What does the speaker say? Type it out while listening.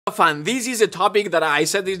Fun. This is a topic that I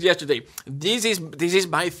said this yesterday. This is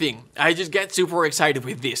my thing. I just get super excited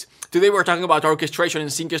with this. Today we're talking about orchestration and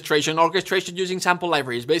synchestration. Orchestration using sample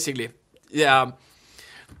libraries, basically. Yeah.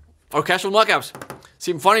 Orchestral mockups.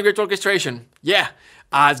 Symphonic virtual orchestration. Yeah.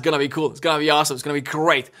 It's gonna be cool. It's gonna be awesome. It's gonna be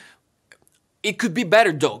great. It could be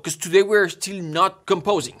better though, because today we're still not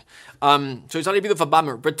composing. So it's a little bit of a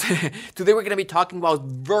bummer, but today we're going to be talking about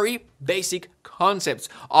very basic concepts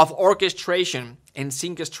of orchestration and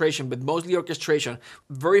synchestration, but mostly orchestration.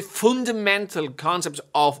 Very fundamental concepts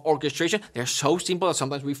of orchestration. They're so simple that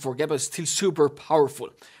sometimes we forget, but still super powerful.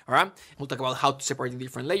 All right? We'll talk about how to separate the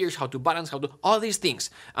different layers, how to balance, how to... All these things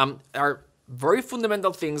are very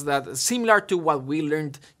fundamental things that similar to what we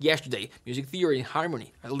learned yesterday, music theory,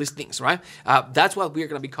 harmony, all these things, right? That's what we're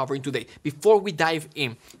going to be covering today. Before we dive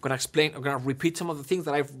in, I'm going to repeat some of the things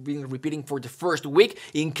that I've been repeating for the first week,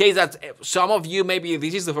 in case that some of you, maybe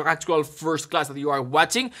this is the actual first class that you are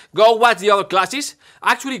watching. Go watch the other classes.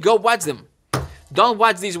 Actually, go watch them. Don't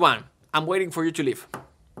watch this one. I'm waiting for you to leave.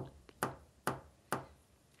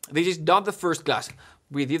 This is not the first class.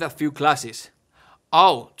 We did a few classes.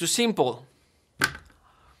 Oh, too simple.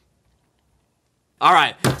 All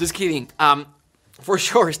right, just kidding. For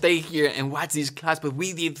sure, stay here and watch this class. But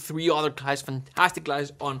we did 3 other classes, fantastic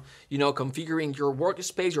classes on, configuring your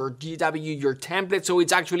workspace, your GW, your template, so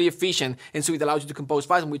it's actually efficient and so it allows you to compose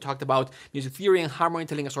fast. And we talked about music theory and harmony,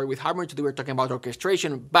 telling a story with harmony. Today we're talking about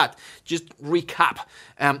orchestration. But just recap.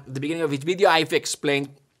 At the beginning of each video, I've explained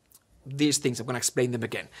these things. I'm going to explain them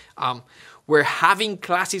again. We're having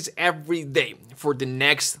classes every day for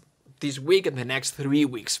this week and the next 3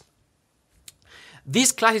 weeks.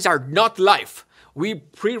 These classes are not live. We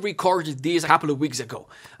pre-recorded these a couple of weeks ago.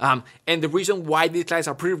 And the reason why these classes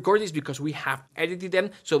are pre-recorded is because we have edited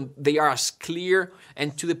them so they are as clear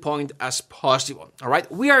and to the point as possible. All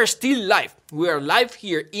right? We are still live. We are live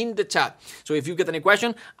here in the chat. So if you get any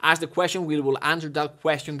question, ask the question. We will answer that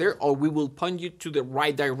question there, or we will point you to the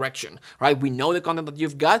right direction. Right? We know the content that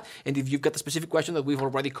you've got, and if you've got a specific question that we've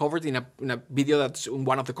already covered in a video that's in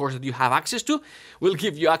one of the courses that you have access to, we'll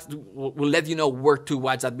let you know where to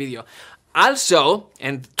watch that video. Also,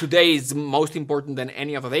 and today is most important than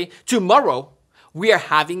any other day, tomorrow we are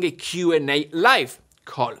having a Q&A live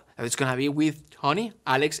call. It's going to be with Tony,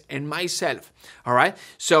 Alex, and myself. All right?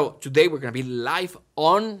 So today we're going to be live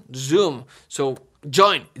on Zoom. So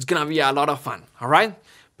join. It's going to be a lot of fun. All right?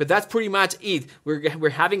 But that's pretty much it.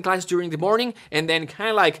 We're having classes during the morning, and then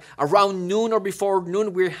kind of like around noon or before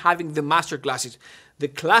noon, we're having the master classes. The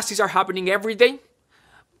classes are happening every day.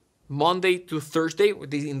 Monday to Thursday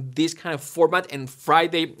in this kind of format, and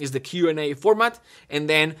Friday is the Q&A format, and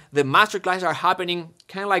then the master classes are happening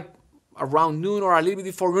kind of like around noon or a little bit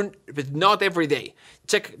before noon, but not every day.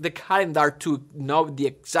 Check the calendar to know the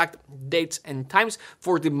exact dates and times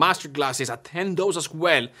for the master classes. Attend those as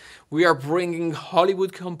well. We are bringing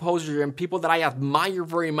Hollywood composers and people that I admire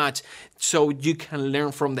very much, so you can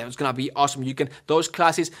learn from them. It's gonna be awesome. Those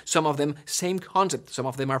classes, some of them same concept. Some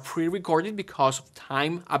of them are pre-recorded because of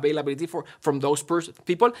time availability from those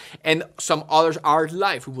people, and some others are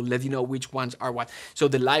live. We will let you know which ones are what. So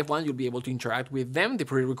the live ones, you'll be able to interact with them. The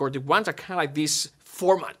pre-recorded ones are kind of like this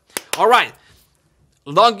format. All right.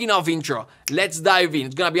 Long enough intro. Let's dive in.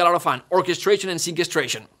 It's going to be a lot of fun. Orchestration and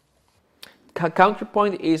synchestration.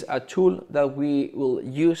 Counterpoint is a tool that we will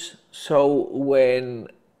use so when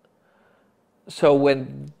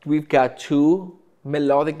we've got 2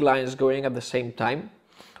 melodic lines going at the same time,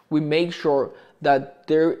 we make sure that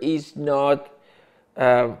there is not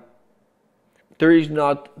the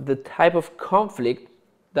type of conflict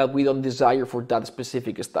that we don't desire for that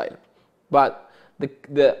specific style. But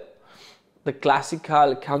the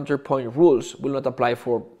classical counterpoint rules will not apply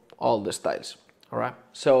for all the styles. All right.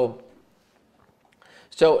 So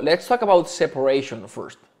let's talk about separation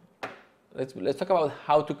first. Let's talk about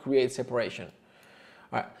how to create separation.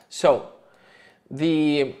 All right. So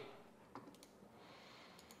when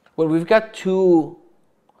we've got 2,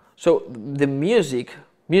 so the music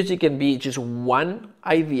can be just one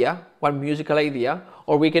idea, one musical idea,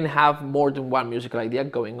 or we can have more than one musical idea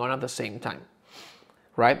going on at the same time,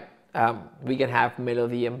 right? We can have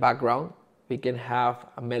melody and background. We can have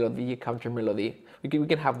a melody, counter melody. We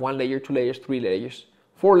can have 1 layer, 2 layers, 3 layers,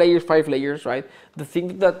 4 layers, 5 layers, right? The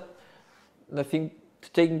thing to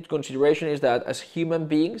take into consideration is that as human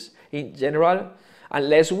beings in general,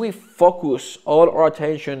 unless we focus all our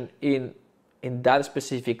attention in that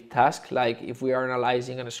specific task, like if we are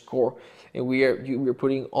analyzing a score and we're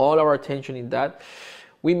putting all our attention in that,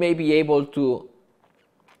 we may be able to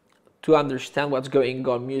understand what's going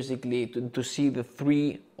on musically, to see the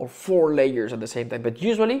 3 or 4 layers at the same time. But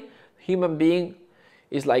usually, human being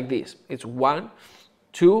is like this. It's one,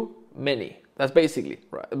 two, many. That's basically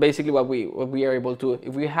what we are able to.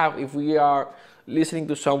 If we are listening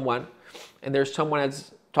to someone, and there's someone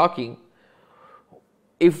else talking,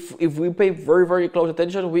 if we pay very, very close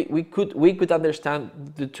attention, we could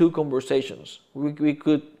understand the two conversations. We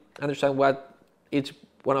could understand what each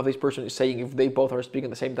one of these persons is saying if they both are speaking at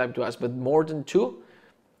the same time to us. But more than two,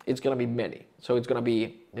 it's gonna be many. So it's gonna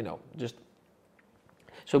be, you know, just.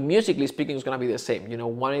 So musically speaking, it's gonna be the same. You know,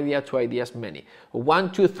 one idea, two ideas, many.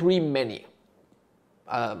 One, two, three, many.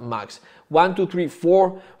 Max. One, two, three,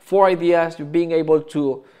 four ideas. You're being able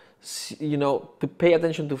to, you know, to pay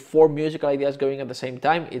attention to four musical ideas going at the same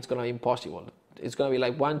time. It's gonna be impossible. It's gonna be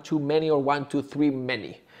like one, two, many, or one, two, three,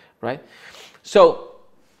 many, right? So,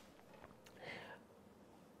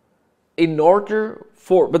 in order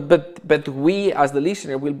for, but we as the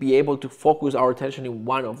listener will be able to focus our attention in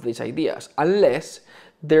one of these ideas, unless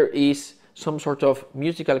there is some sort of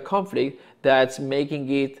musical conflict that's making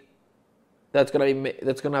it. That's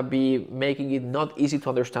gonna be making it not easy to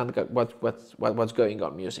understand what's going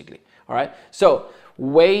on musically. All right. So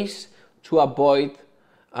ways to avoid,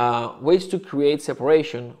 ways to create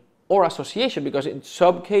separation or association, because in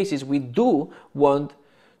some cases we do want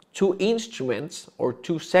two instruments or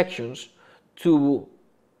two sections to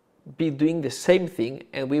be doing the same thing,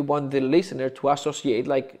 and we want the listener to associate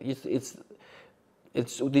like it's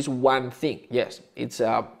this one thing. Yes, it's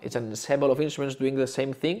an ensemble of instruments doing the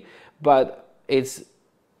same thing, but it's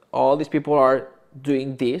all these people are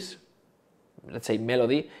doing this, let's say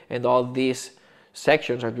melody, and all these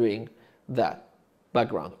sections are doing that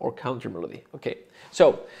background or counter melody. Okay,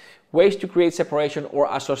 so ways to create separation or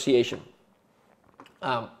association.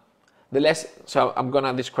 So I'm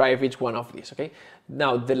gonna describe each one of these. Okay,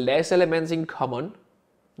 now the less elements in common,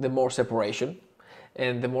 the more separation,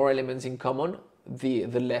 and the more elements in common, the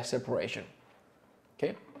less separation.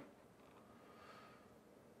 Okay.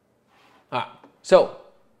 So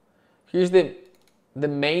here's the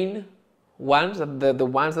main ones, the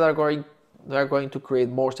ones that are going to create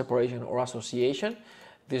more separation or association.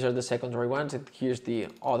 These are the secondary ones, and here's the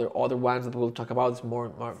other ones that we'll talk about. It's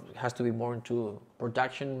more has to be more into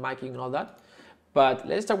production, miking, and all that. But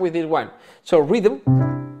let's start with this one. So rhythm.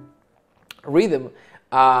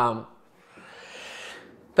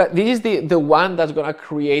 But this is the one that's going to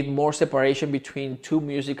create more separation between two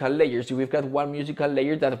musical layers. If we've got one musical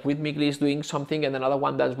layer that rhythmically is doing something and another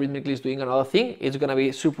one that rhythmically is doing another thing, it's going to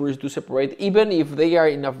be super easy to separate, even if they are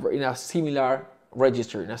in a similar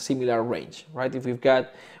register, in a similar range, right? If we've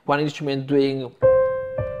got one instrument doing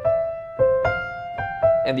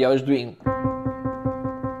and the other is doing,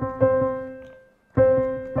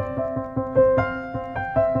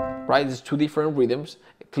 right? It's two different rhythms,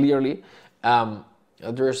 clearly.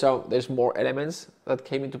 There's more elements that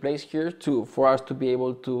came into place here for us to be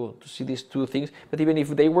able to see these two things. But even if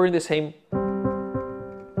they were in the same,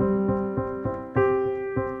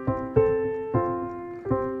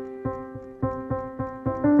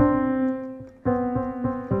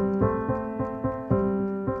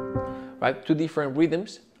 right, two different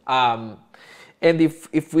rhythms, and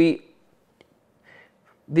if we,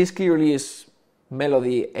 this clearly is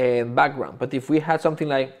melody and background. But if we had something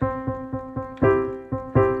like,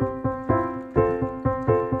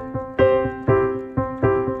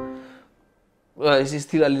 well, this is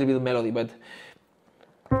still a little bit of melody, but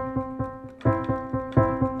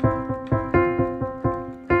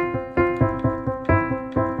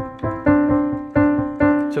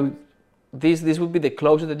so this would be the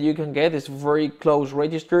closest that you can get. It's very close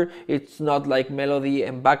register. It's not like melody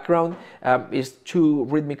and background. It's two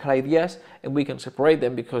rhythmical ideas, and we can separate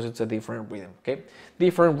them because it's a different rhythm. Okay,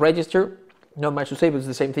 different register. Not much to say, but it's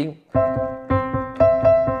the same thing.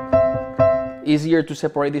 Easier to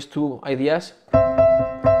separate these two ideas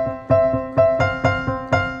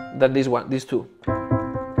than these two.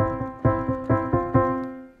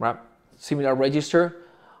 Right? Similar register,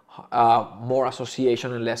 more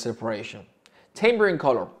association and less separation. Timbre and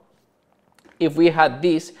color. If we had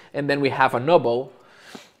this and then we have an oboe,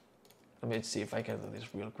 let me see if I can do this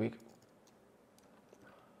real quick.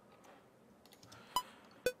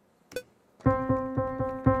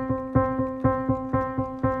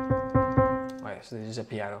 So this is a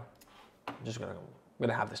piano. I'm just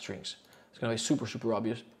gonna have the strings. It's gonna be super, super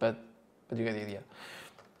obvious, but you get the idea.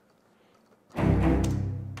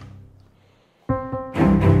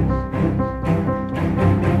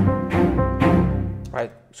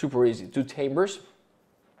 Right, super easy. Two timbres.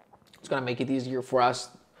 It's gonna make it easier for us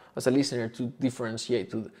as a listener to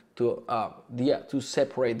differentiate, to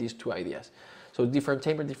separate these two ideas. So different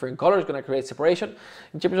timbre, different colors, gonna create separation.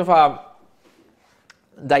 In terms of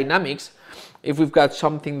dynamics, if we've got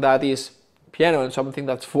something that is piano and something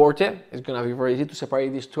that's forte, it's going to be very easy to separate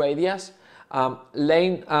these two ideas.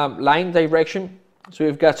 Line direction, so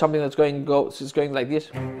we've got something that's going like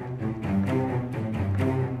this.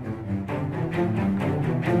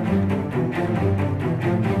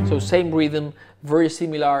 So same rhythm, very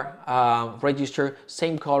similar register,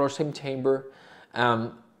 same color, same timbre,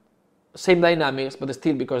 same dynamics, but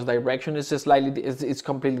still, because direction is slightly, it's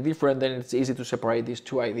completely different, then it's easy to separate these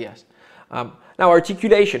two ideas. Now,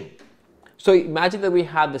 articulation. So imagine that we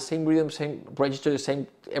had the same rhythm, same register, the same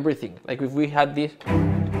everything. Like if we had this,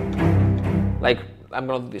 like I'm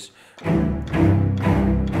gonna do this.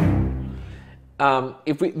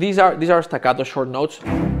 These are staccato short notes.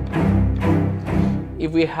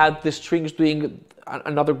 If we had the strings doing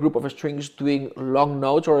another group of strings doing long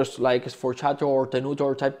notes, or like sforzato or tenuto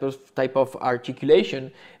or type of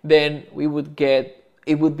articulation, then we would get,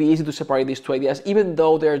 it would be easy to separate these two ideas, even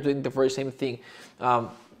though they're doing the very same thing.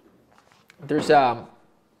 There's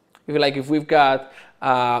if we've got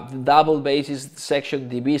the double basses section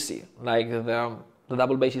divisi, like the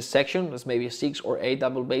double basses section, that's maybe 6 or 8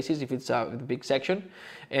 double basses if it's a big section,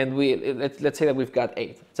 and let's say that we've got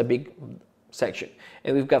 8. It's a big section,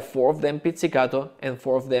 and we've got 4 of them pizzicato and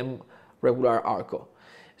 4 of them regular arco.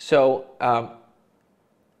 So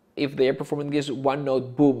if they are performing this one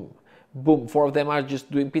note boom, boom, 4 of them are just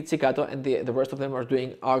doing pizzicato and the rest of them are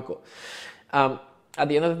doing arco. At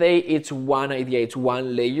the end of the day, it's one idea, it's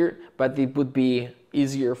one layer, but it would be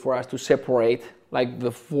easier for us to separate like the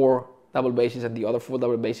 4 double basses and the other 4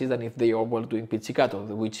 double basses than if they all were doing pizzicato,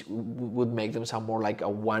 which would make them sound more like a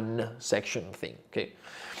one section thing. Okay.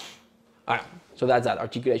 Alright, so that's that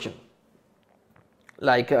articulation.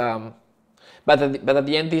 Like, but at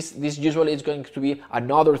the end, this usually is going to be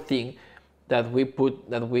another thing that we put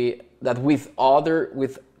with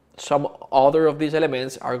some other of these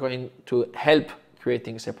elements are going to help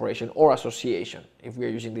creating separation or association if we are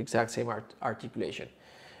using the exact same articulation.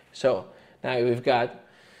 So now if we've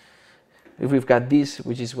got this,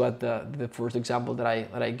 which is what the first example that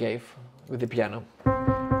I gave with the piano.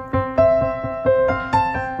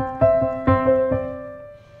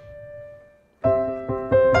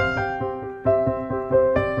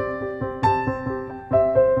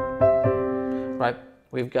 Right,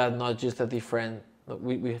 we've got not just a different.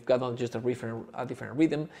 We've got not just a different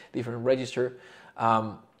rhythm, different register.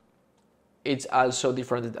 It's also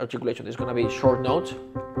different articulation. There's going to be short notes.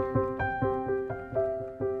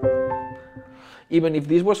 Even if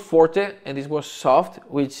this was forte and this was soft,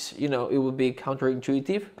 which, you know, it would be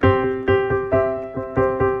counterintuitive.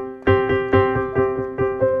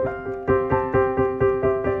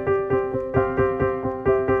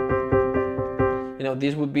 You know,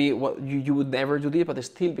 this would be what you would never do this, but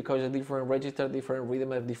still, because of different register, different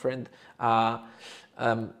rhythm, and different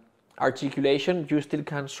articulation, you still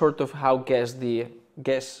can sort of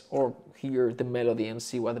guess or hear the melody and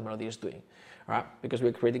see what the melody is doing. All right, because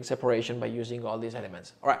we're creating separation by using all these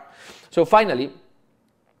elements. All right, so finally,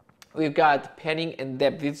 we've got panning and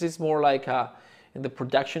depth. This is more like in the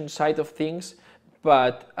production side of things,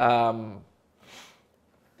 but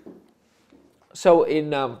so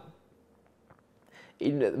in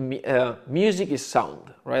music is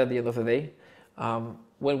sound, right? At the end of the day,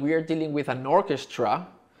 when we are dealing with an orchestra,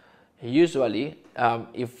 usually,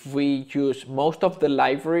 if we use most of the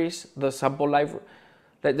libraries, the sample library,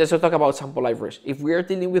 let's talk about sample libraries. If we are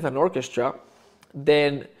dealing with an orchestra,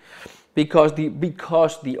 then because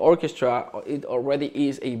the orchestra, it already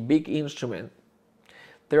is a big instrument,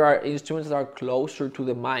 there are instruments that are closer to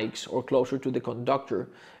the mics or closer to the conductor,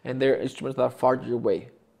 and there are instruments that are farther away.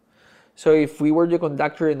 So if we were the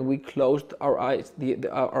conductor and we closed our eyes,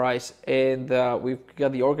 and we've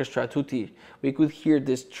got the orchestra tutti, we could hear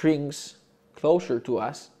the strings closer to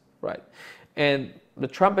us, right? And the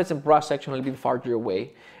trumpets and brass section will be farther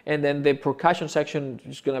away, and then the percussion section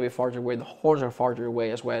is going to be farther away. The horns are farther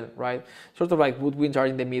away as well, right? Sort of like woodwinds are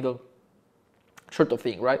in the middle, sort of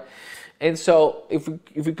thing, right? And so if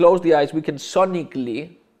we close the eyes, we can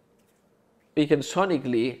sonically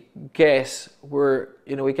guess where,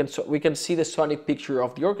 you know, we can see the sonic picture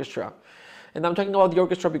of the orchestra. And I'm talking about the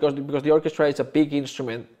orchestra because the orchestra is a big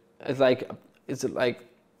instrument. It's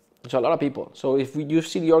a lot of people. So if you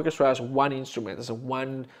see the orchestra as one instrument, as a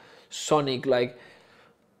one sonic, like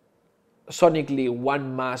sonically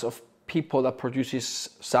one mass of people that produces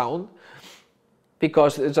sound,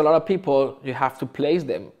 because it's a lot of people, you have to place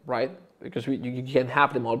them, right? Because you can't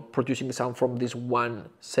have them all producing the sound from this one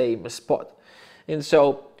same spot. And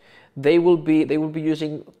so they will be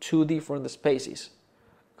using 2 different spaces,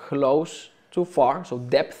 close to far, so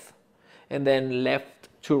depth, and then left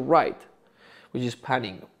to right. which is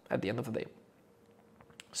panning at the end of the day.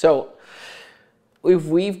 So if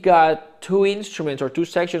we've got two instruments or two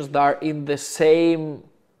sections that are in the same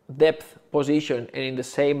depth position and in the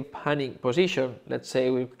same panning position, let's say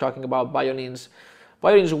we're talking about violins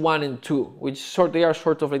 1 and 2, which they are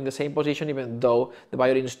sort of in the same position, even though the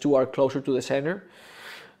violins 2 are closer to the center.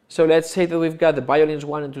 So let's say that we've got the violins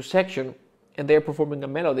 1 and 2 section, and they're performing a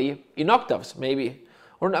melody in octaves, maybe,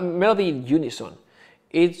 or a melody in unison.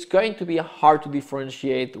 It's going to be hard to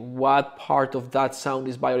differentiate what part of that sound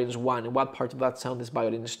is violins 1 and what part of that sound is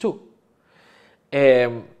violins 2.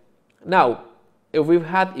 Now, if we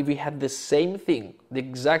had the same thing, the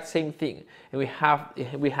exact same thing, and we have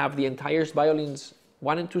the entire violins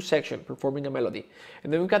 1 and 2 section performing a melody,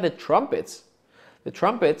 and then we've got the trumpets,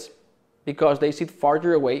 because they sit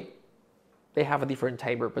farther away, they have a different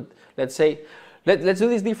timbre. But let's say, let's do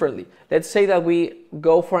this differently. Let's say that we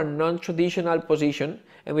go for a non-traditional position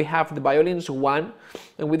and we have the violins 1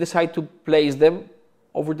 and we decide to place them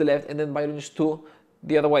over the left, and then violins 2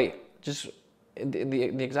 the other way, just in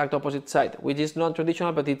the exact opposite side, which is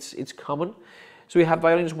non-traditional, but it's common. So we have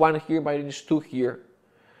violins 1 here, violins 2 here,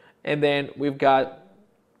 and then we've got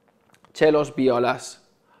cellos, violas,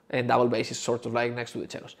 and double basses sort of like next to the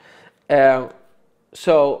cellos.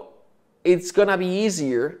 So it's gonna be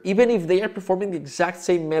easier, even if they are performing the exact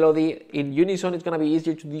same melody in unison, it's gonna be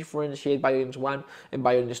easier to differentiate violins 1 and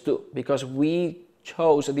violins 2, because we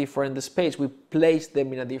chose a different space, we placed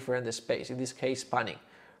them in a different space, in this case panning,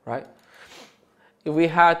 right? If we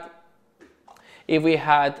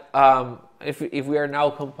are now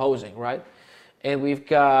composing, right, and we've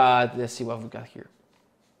got, let's see what we've got here.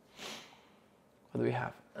 What do we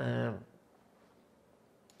have? Let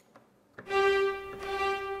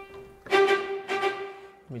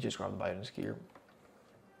me just grab the violins here.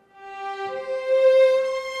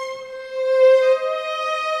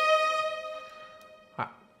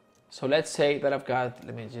 So let's say that I've got,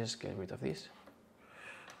 let me just get rid of this.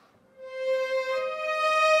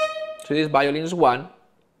 So this violins 1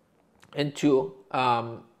 and 2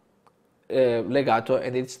 legato,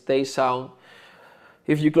 and they sound,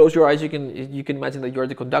 if you close your eyes, you can imagine that you're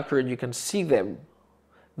the conductor and you can see them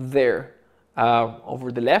there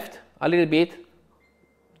over the left a little bit.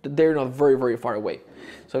 They're not very, very far away.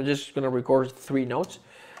 So I'm just going to record 3 notes.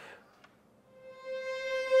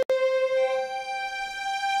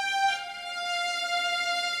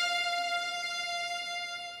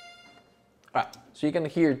 All right, so you can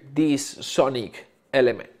hear this sonic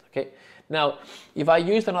element, okay? Now, if I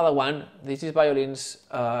used another one, this is violins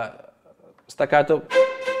staccato,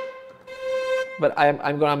 but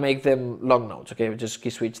I'm gonna make them long notes, okay? We just key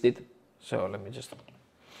switched it. So let me just,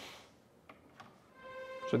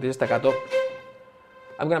 so this is staccato.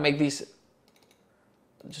 I'm gonna make this,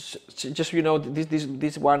 just so you know,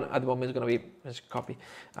 this one at the moment is gonna be, let's copy,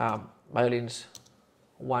 violins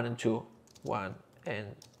 1 and 2, 1 and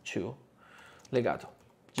 2, legato.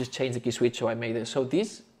 Just change the key switch, so I made it. So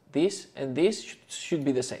this, and this should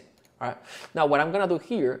be the same. All right. Now what I'm gonna do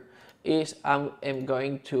here is I'm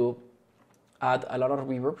going to add a lot of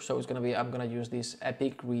reverb. So it's gonna be, I'm gonna use this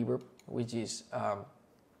epic reverb, which is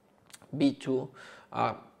B2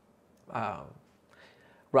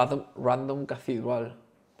 random cathedral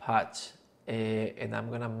patch, and I'm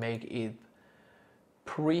gonna make it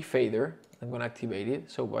pre-fader. I'm gonna activate it.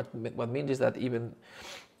 So what means is that even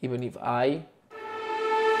if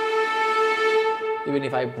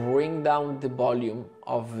I bring down the volume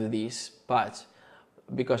of this patch,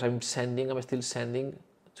 because I'm still sending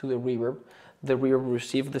to the reverb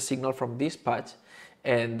receives the signal from this patch,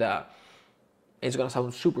 and it's gonna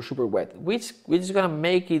sound super, super wet, which is gonna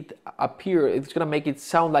make it appear, it's gonna make it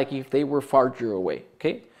sound like if they were farther away,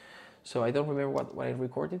 okay? So I don't remember what I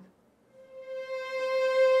recorded.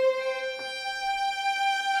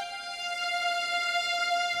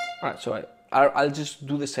 All right, so I'll just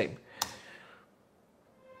do the same.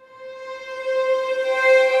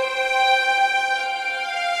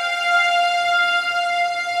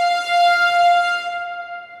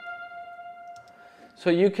 So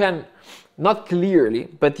you can, not clearly,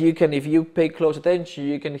 but you can, if you pay close attention,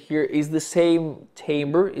 you can hear is the same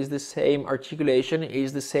timbre, is the same articulation,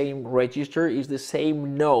 is the same register, is the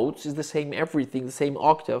same notes, is the same everything, the same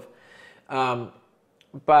octave.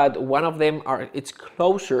 But one of them it's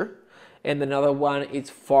closer, and another one it's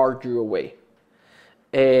farther away.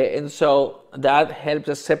 And so that helps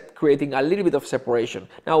us creating a little bit of separation.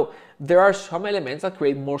 Now, there are some elements that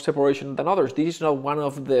create more separation than others. This is not one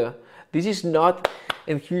of the, this is not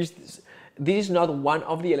one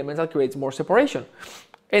of the elements that creates more separation.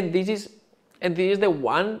 And this is the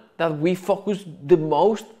one that we focus the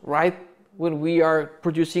most, right? When we are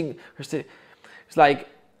producing, It's like,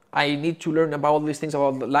 I need to learn about all these things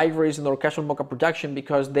about the libraries and orchestral mock-up production,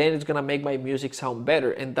 because then it's gonna make my music sound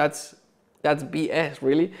better. And that's BS,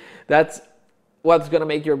 really. That's what's gonna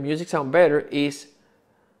make your music sound better is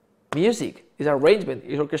music, is arrangement,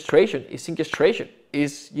 is orchestration, is synthestration,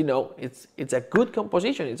 is, you know, it's a good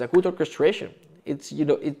composition, it's a good orchestration. It's, you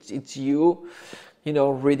know, it's you know,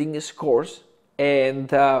 reading scores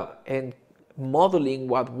and modeling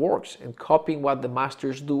what works and copying what the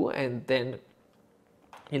masters do, and then,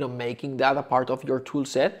 you know, making that a part of your tool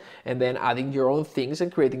set, and then adding your own things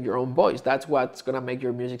and creating your own voice. That's what's gonna make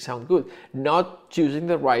your music sound good. Not choosing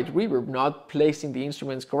the right reverb, not placing the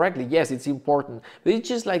instruments correctly. Yes, it's important, but it's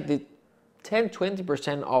just like the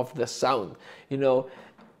 10-20% of the sound. You know,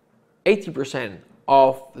 80%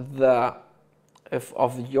 of the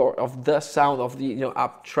sound of the, you know, a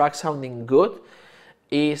track sounding good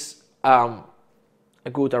is a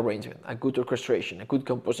good arrangement, a good orchestration, a good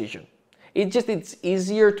composition. It's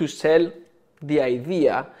easier to sell the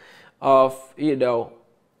idea of, you know,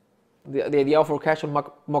 the idea of orchestral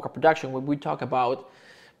mock-up production when we talk about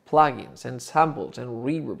plugins and samples and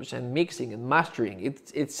reverbs and mixing and mastering.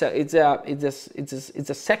 It's a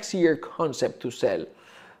sexier concept to sell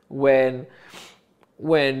when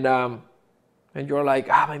you're like,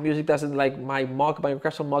 my music doesn't, like, my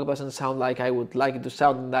orchestral mock-up doesn't sound like I would like it to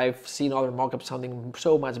sound, and I've seen other mock-ups sounding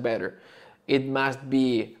so much better. It must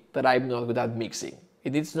be that I'm not good at mixing.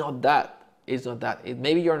 It's not that. It's not that.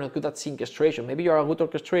 Maybe you're not good at synchestration. Maybe you're a good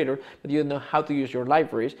orchestrator, but you don't know how to use your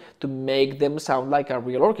libraries to make them sound like a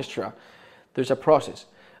real orchestra. There's a process.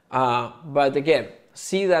 But again,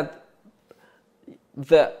 see that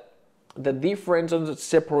the difference on the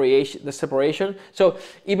separation. So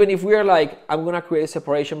even if we're like, I'm gonna create a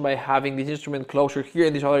separation by having this instrument closer here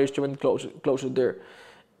and this other instrument closer there.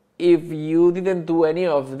 If you didn't do any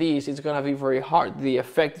of these, it's gonna be very hard. The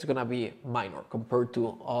effect is gonna be minor compared to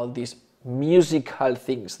all these musical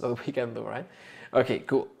things that we can do, right? Okay,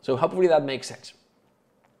 cool. So hopefully that makes sense.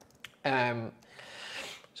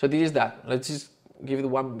 So this is that. Let's just give it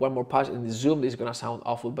one more pass. In the zoom, this is gonna sound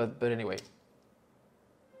awful, but anyway.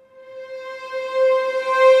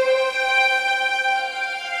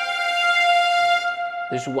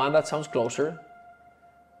 There's one that sounds closer.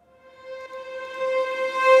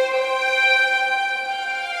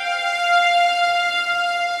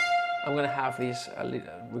 I'm gonna have this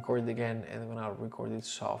recorded again, and I'm gonna record it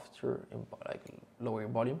softer, like lower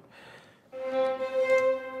volume.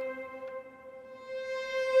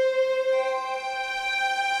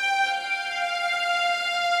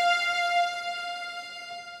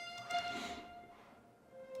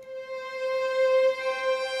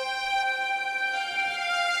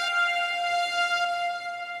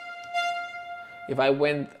 If I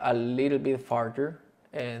went a little bit farther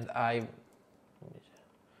and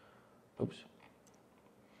oops.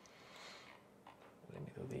 Let me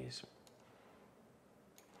do this.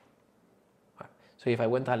 So if I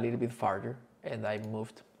went a little bit farther and I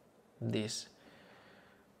moved this.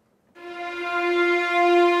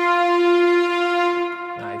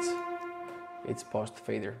 It's post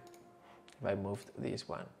fader. If I moved this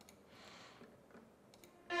one.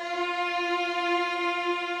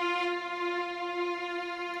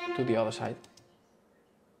 To the other side.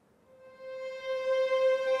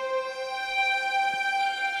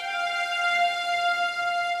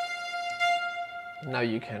 Now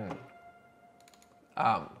you can,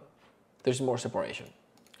 there's more separation.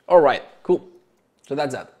 All right, cool. So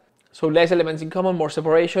that's that. So less elements in common, more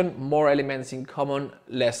separation, more elements in common,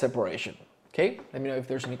 less separation. Okay, let me know if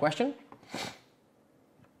there's any question.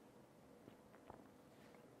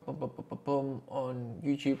 On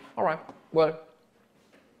YouTube. All right, well.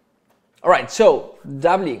 All right, so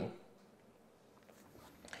doubling.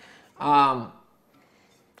 Now,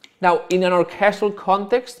 in an orchestral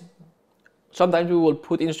context, sometimes we will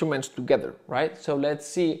put instruments together, right? So let's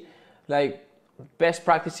see, like, best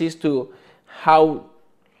practices to how,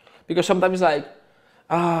 because sometimes like,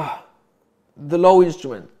 the low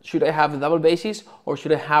instrument, should I have the double basses, or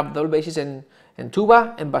should I have double basses and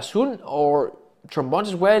tuba and bassoon, or trombones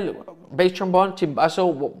as well, bass trombone,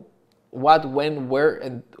 timbasso, what, when, where,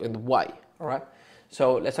 and why, all right?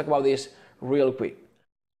 So let's talk about this real quick.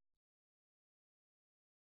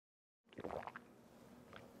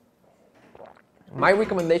 My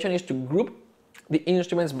recommendation is to group the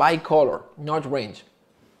instruments by color, not range.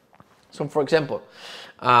 So for example,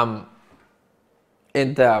 and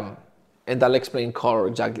I'll explain color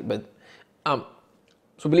exactly, but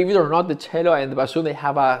so believe it or not, the cello and the bassoon, they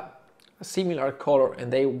have a similar color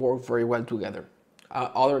and they work very well together.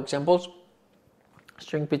 Other examples,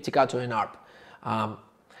 string pizzicato and harp.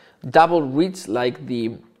 Double reeds like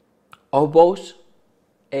the oboes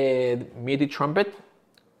MIDI trumpet,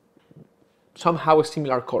 somehow a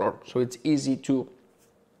similar color, so it's easy to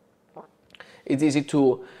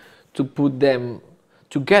put them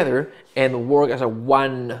together and work as a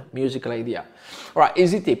one musical idea. All right,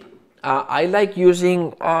 easy tip. I like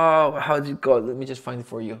using how is it called? Let me just find it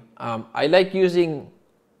for you. I like using.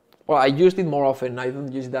 Well, I used it more often. I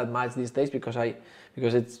don't use it that much these days because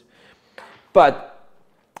it's. But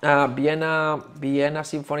Vienna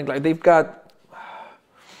Symphonic, like they've got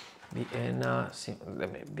Vienna.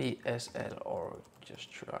 Let me BSL or just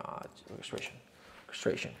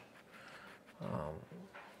orchestration. No.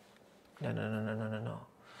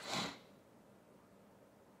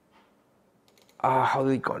 How do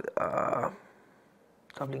they call it?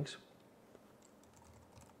 Couplings.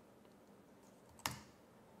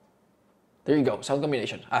 There you go, sound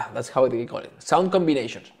combinations. That's how they call it. Sound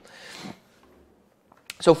combinations.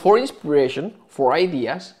 So for inspiration, for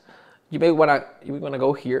ideas, you may wanna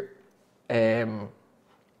go here, so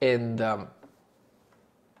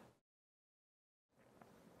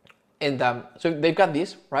they've got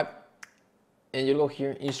this, right? And you go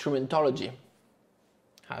here, instrumentology.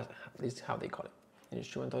 This is how they call it,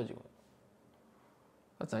 instrumentology.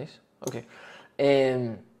 That's nice. Okay,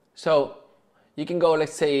 and so you can go,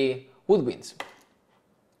 let's say, woodwinds,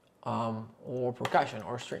 or percussion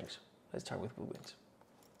or strings. Let's start with woodwinds.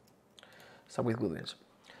 So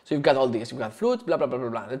you've got all these. You've got flutes, blah blah blah blah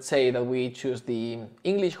blah. Let's say that we choose the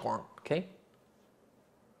English horn. Okay.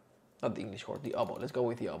 Not the English horn, the oboe. Let's go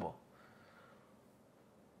with the oboe.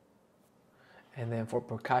 And then for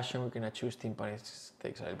percussion, we're gonna choose timpani. It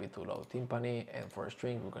takes a little bit too low, timpani. And for a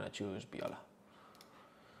string, we're gonna choose viola.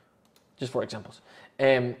 Just for examples.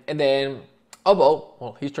 And then oboe,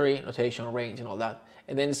 well, history, notation, range, and all that.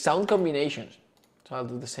 And then sound combinations. So I'll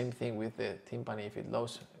do the same thing with the timpani if it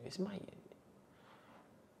loads.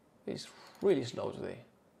 It's really slow today.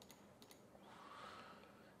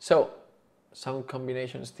 So sound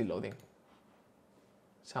combination still loading.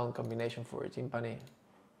 Sound combination for timpani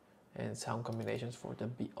and sound combinations for the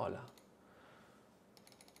viola.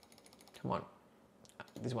 Come on,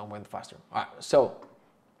 this one went faster. All right, so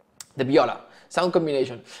the viola sound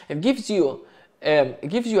combination. It gives you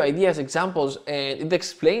ideas, examples, and it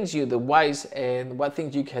explains you the whys and what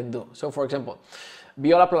things you can do. So for example,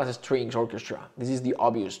 viola plus strings orchestra. This is the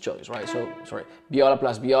obvious choice, right? So sorry, viola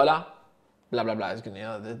plus viola, blah blah blah. It's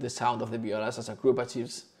gonna, the sound of the violas as a group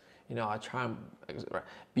achieves, a charm. Right?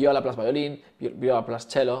 Viola plus violin, viola plus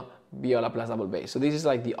cello, viola plus double bass. So this is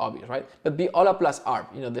like the obvious, right? But viola plus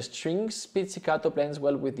harp, the strings pizzicato blends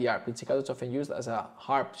well with the harp. Pizzicato is often used as a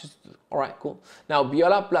harp. All right, cool. Now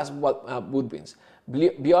viola plus woodwinds,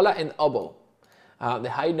 viola and oboe. The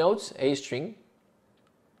high notes, A string.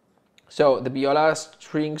 So the viola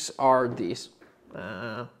strings are these.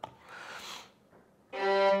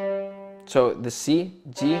 So the C,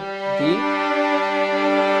 G, D.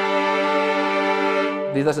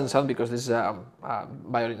 This doesn't sound because this is a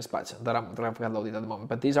violin patch that I've got loaded at the moment.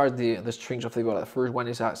 But these are the strings of the viola. The first one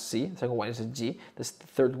is a C, the second one is a G, the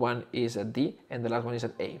third one is a D, and the last one is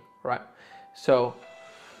an A, right? So,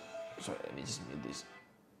 sorry, let me just mute this.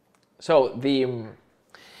 So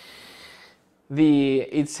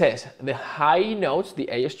it says the high notes, the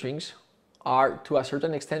A strings, are to a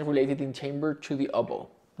certain extent related in chamber to the oboe.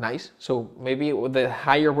 Nice. So maybe with the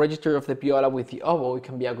higher register of the viola with the oboe, it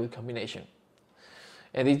can be a good combination.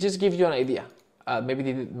 And it just gives you an idea, maybe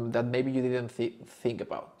you didn't think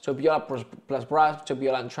about. So viola plus brass, so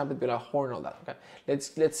viola and trumpet, viola horn, all that. Okay.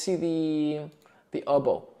 Let's see the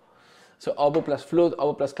oboe. So oboe plus flute,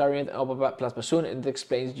 oboe plus clarinet, and oboe plus bassoon, and it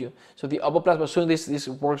explains you. So the oboe plus bassoon, this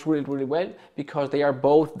works really well because they are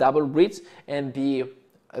both double reeds, and the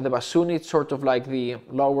bassoon is sort of like the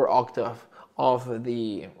lower octave of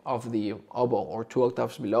the oboe, or 2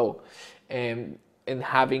 octaves below, and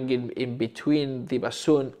having in between the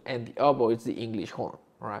bassoon and the oboe is the English horn.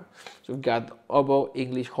 All right. So we've got oboe,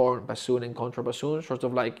 English horn, bassoon, and contrabassoon, sort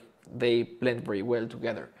of like they blend very well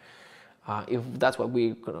together. If that's what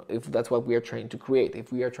we are trying to create,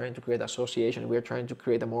 if we are trying to create association, we are trying to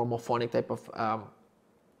create a more homophonic type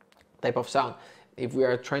of sound. If we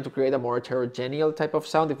are trying to create a more heterogeneous type of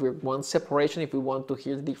sound, if we want separation, if we want to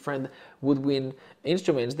hear different woodwind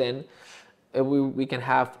instruments, then we can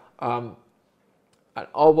have an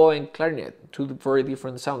oboe and clarinet, 2 very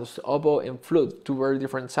different sounds. Oboe and flute, 2 very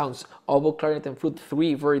different sounds. Oboe, clarinet, and flute,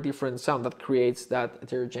 3 very different sounds. That creates that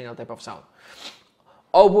heterogeneous type of sound.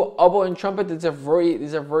 Oboe and trumpet is a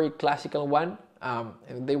very classical one.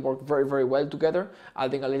 And they work very well together.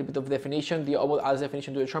 Adding a little bit of definition. The oboe adds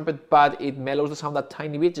definition to the trumpet, but it mellows the sound a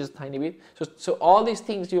tiny bit, just a tiny bit. So all these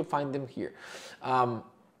things, you'll find them here.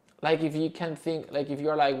 like if you can think, like if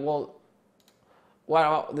you're like, well, what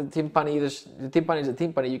about the timpani? The timpani is a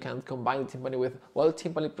timpani. You can combine the timpani with, well,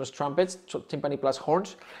 timpani plus trumpets, timpani plus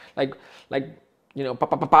horns, like you know, pa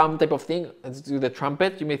pa pa pam type of thing. Let's do the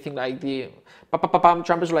trumpet. You may think like the pa pa pa pam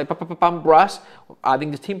trumpets, or like pa pa pa pam brass.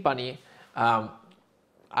 Adding the timpani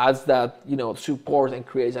adds that, you know, support and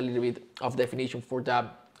creates a little bit of definition for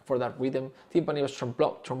that rhythm. Timpani was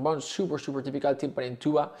trombone, super typical. Timpani and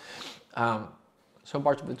tuba, some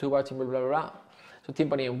parts of the tuba, timbre, blah blah blah. So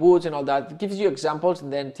timpani and woods and all that. It gives you examples,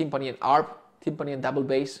 and then timpani and arp, timpani and double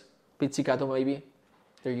bass, pizzicato maybe.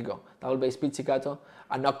 There you go, double bass, pizzicato.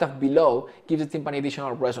 An octave below gives the timpani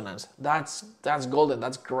additional resonance. That's golden.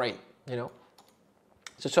 That's great. You know.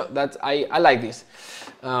 So that's I like this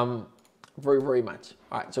very much.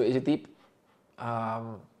 All right. So is it deep?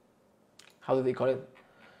 How do they call it?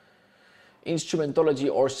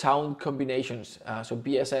 Instrumentology or sound combinations. So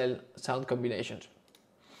BSL sound combinations.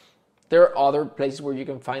 There are other places where you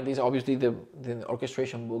can find these. Obviously the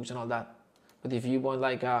orchestration books and all that. But if you want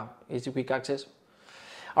like easy quick access.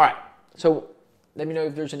 All right. So let me know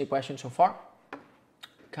if there's any questions so far.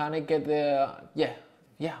 Can I get the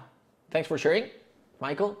yeah. Thanks for sharing,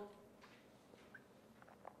 Michael.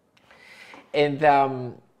 And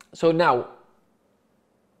so now,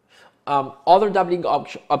 other doubling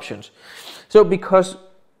options. So because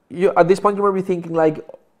you at this point you might be thinking like,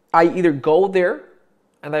 I either go there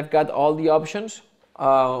and I've got all the options,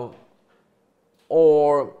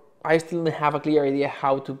 or I still don't have a clear idea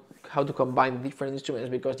how to combine different instruments,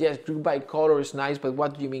 because yes, group by color is nice, but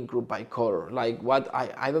what do you mean group by color? Like what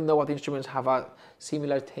I don't know what instruments have a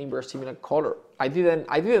similar timbre, similar color. I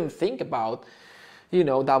didn't think about, you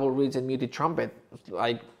know, double reeds and muted trumpet.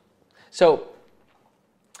 Like, so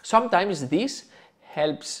sometimes this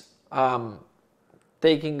helps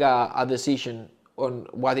taking a decision on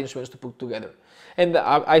what instruments to put together. And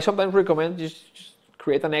I sometimes recommend just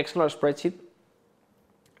create an Excel or spreadsheet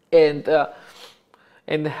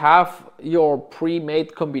and have your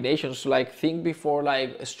pre-made combinations. Like think before,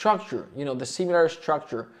 like structure, you know, the similar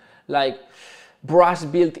structure, like brass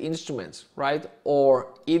built instruments, right?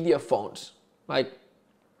 Or idiophones, like,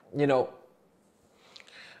 you know,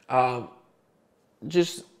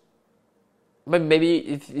 just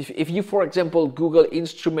maybe if you, for example, Google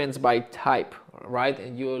instruments by type, right?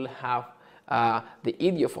 And you'll have the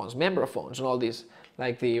idiophones, membraphones, and all these,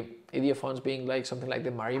 like the idiophones being like something like the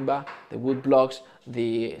marimba, the wood blocks,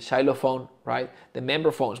 the xylophone, right? The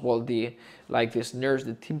membraphones, well, the like the snares,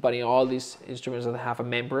 the timpani, all these instruments that have a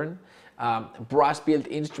membrane, brass-built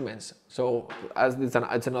instruments. So as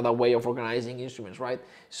it's another way of organizing instruments, right?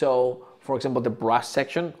 So for example, the brass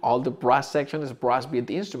section, all the brass section is brass-built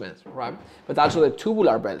instruments, right? But also the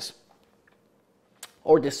tubular bells,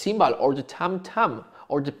 or the cymbal, or the tam-tam,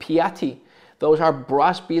 or the piatti. Those are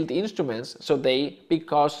brass-built instruments. So they,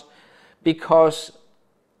 because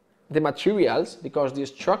the materials, because the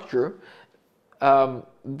structure,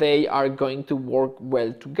 they are going to work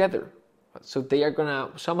well together. So they are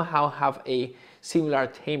gonna somehow have a similar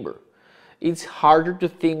timbre. It's harder to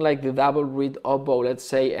think like the double reed oboe, let's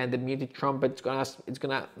say, and the muted trumpet. It's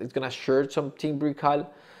gonna share some timbrical.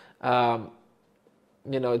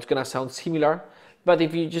 You know, it's gonna sound similar. But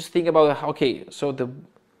if you just think about, okay, so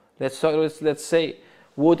let's say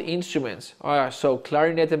wood instruments. So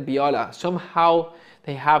clarinet and viola, somehow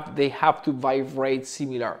they have to vibrate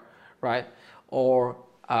similar, right? Or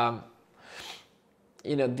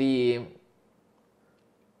you know, the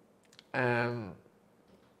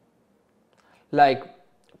like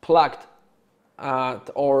plucked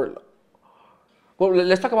or, well,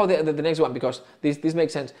 let's talk about the next one, because this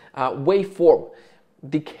makes sense. Waveform,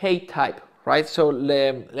 decay type, right? So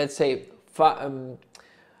let's say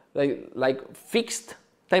like fixed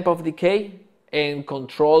type of decay and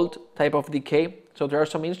controlled type of decay. So there are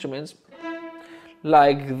some instruments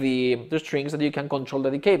like the strings that you can control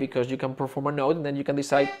the decay, because you can perform a note and then you can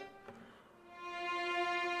decide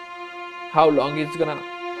how long it's gonna.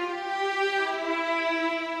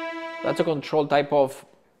 That's a control type of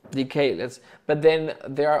decay. But then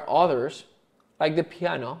there are others like the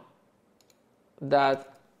piano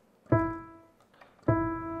that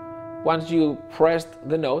once you pressed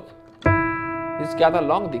the note, it's got a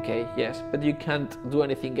long decay, yes, but you can't do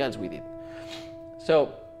anything else with it.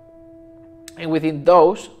 So, and within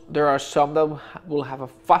those, there are some that will have a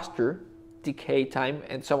faster decay time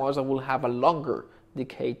and some others that will have a longer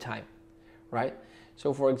decay time, right?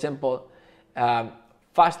 So for example,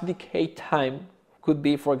 fast decay time could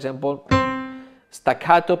be, for example,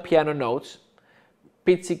 staccato piano notes,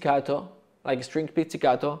 pizzicato, like string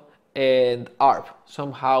pizzicato, and arp.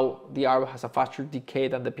 Somehow the arp has a faster decay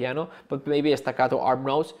than the piano, but maybe a staccato arp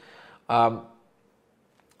notes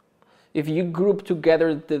If you group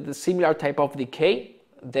together the similar type of decay,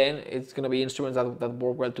 then it's going to be instruments that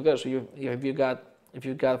work well together. So if you got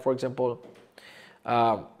for example,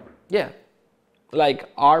 like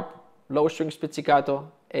arp, low string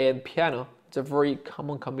pizzicato, and piano, it's a very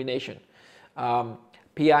common combination.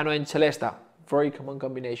 Piano and celesta, very common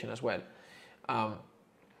combination as well.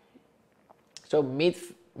 So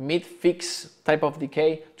mid fix type of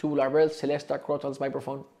decay, tubular bells, celesta, crotals,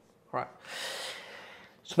 vibraphone, right?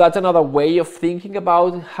 So that's another way of thinking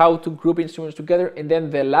about how to group instruments together. And then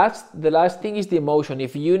the last thing is the emotion.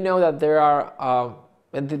 If you know that there are,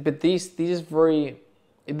 but this is very,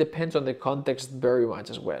 it depends on the context very much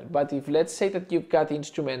as well. But if let's say that you've got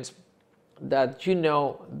instruments that you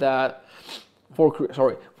know that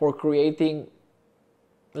for creating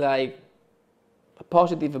like a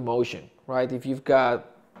positive emotion, right? If you've got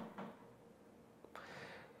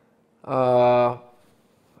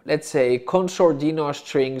let's say concertino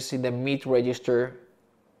strings in the mid register,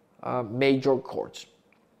 major chords.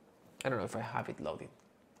 I don't know if I have it loaded.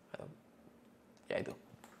 Yeah, I do.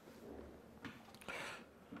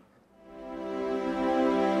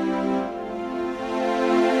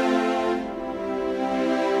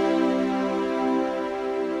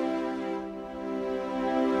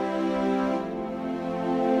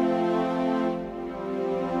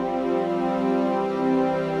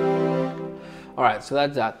 All right, so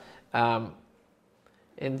that's that. And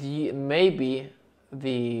maybe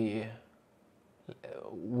the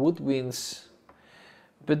woodwinds,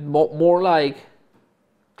 but more like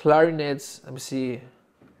clarinets. Let me see.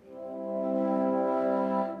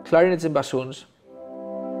 Clarinets and bassoons.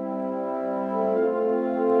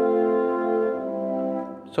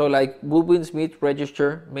 So like woodwinds, mid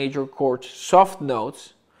register, major chords, soft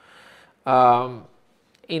notes,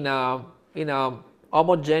 in a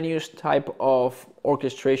homogeneous type of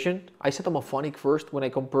orchestration. I said homophonic first when I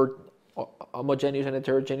compared homogeneous and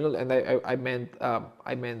heterogeneous, and I meant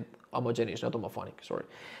homogeneous, not homophonic. Sorry.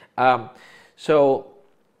 So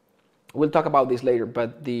we'll talk about this later.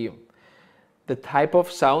 But the type of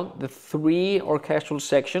sound, the three orchestral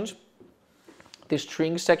sections. The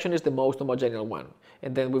string section is the most homogeneous one,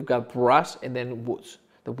 and then we've got brass and then woods.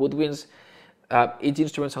 The woodwinds. Each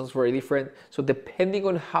instrument sounds very different. So depending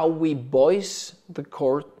on how we voice the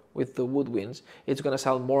chord with the woodwinds, it's going to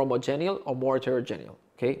sound more homogeneous or more heterogeneous.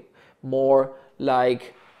 Okay, more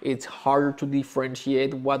like it's harder to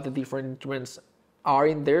differentiate what the different instruments are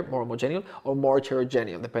in there, more homogeneous or more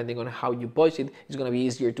heterogeneous. Depending on how you voice it, it's going to be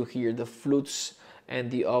easier to hear the flutes and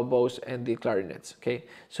the oboes and the clarinets. Okay,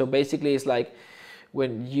 so basically it's like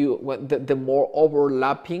when the more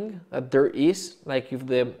overlapping that there is, like if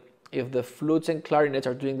the flutes and clarinets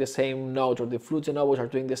are doing the same notes, or the flutes and oboes are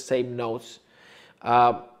doing the same notes,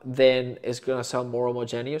 then it's gonna sound more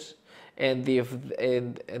homogeneous. And if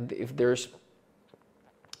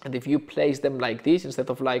you place them like this instead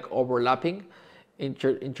of like overlapping,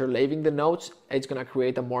 interleaving the notes, it's gonna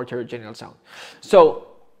create a more heterogeneous sound. So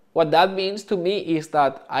what that means to me is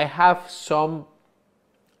that I have some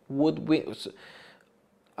woodwinds.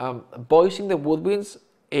 Voicing the woodwinds,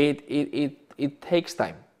 it takes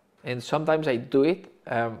time. And sometimes I do it,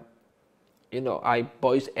 I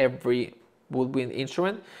voice every woodwind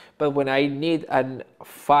instrument, but when I need a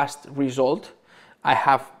fast result, I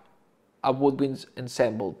have a woodwind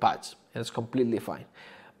ensemble patch, and it's completely fine.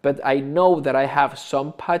 But I know that I have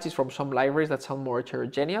some patches from some libraries that sound more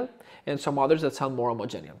heterogeneous, and some others that sound more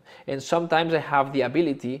homogeneous. And sometimes I have the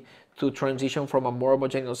ability to transition from a more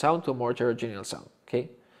homogeneous sound to a more heterogeneous sound, okay?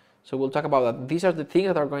 So we'll talk about that. These are the things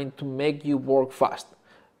that are going to make you work fast.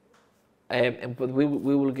 But we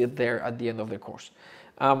will get there at the end of the course.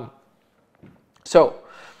 So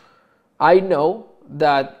I know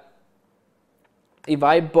that if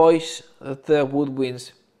I voice the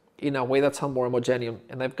woodwinds in a way that sounds more homogeneous,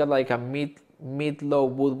 and I've got like a mid-low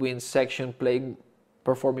woodwind section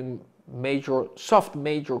performing soft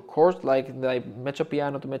major chords like mezzo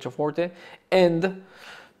piano to mezzo forte, and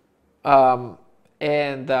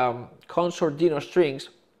concertino strings.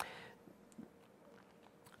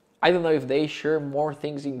 I don't know if they share more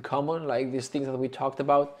things in common, like these things that we talked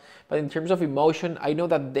about, but in terms of emotion, I know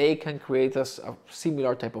that they can create a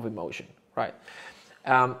similar type of emotion, right?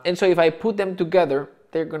 And so if I put them together,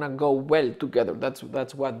 they're gonna go well together.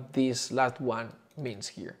 That's what this last one means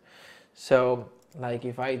here. So, like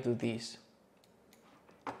if I do this,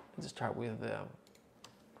 let's start with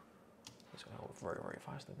let's go very, very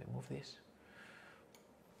fast. Let me move this.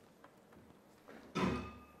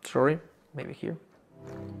 Sorry, maybe here.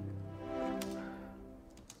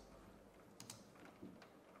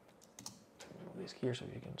 Move this here so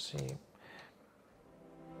you can see.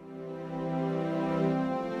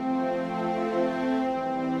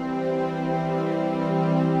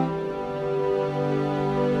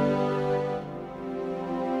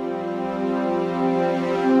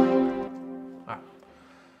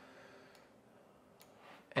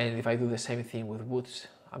 And if I do the same thing with woods,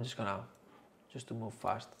 I'm just gonna, just to move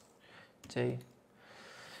fast, J,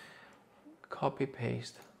 copy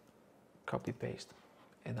paste,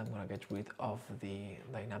 and I'm gonna get rid of the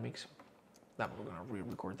dynamics. Now we're gonna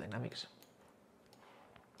re-record dynamics,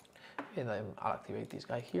 and I'll activate this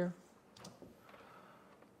guy here.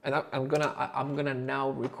 And I'm gonna now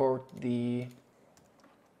record the. I'm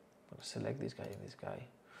gonna select this guy and this guy,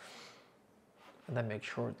 and then make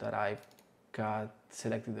sure that I've got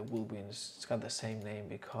selected the woodwinds. It's got the same name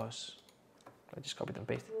because I just copied and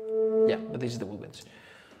pasted. Yeah, but this is the woodwinds.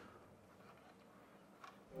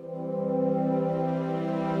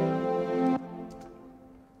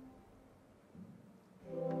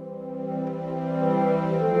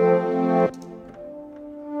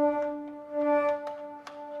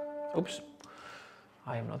 Oops,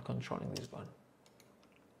 I am not controlling this one.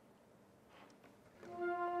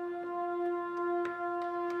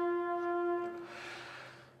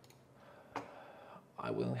 I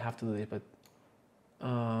wouldn't have to do this, but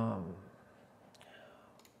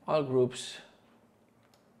all groups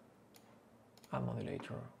and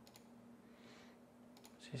modulator.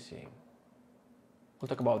 CC. We'll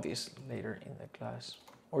talk about this later in the class.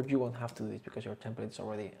 Or you won't have to do this because your template's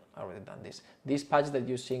already done this. This patch that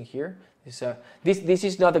you're seeing here is this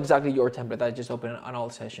is not exactly your template. I just opened an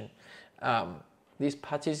old session. These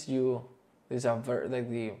patches these are like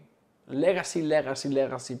the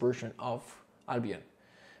legacy version of Albion.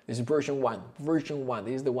 This is version 1. Version 1.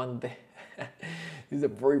 This is the one that this is the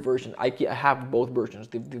very version. I have both versions.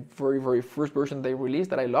 The very first version they released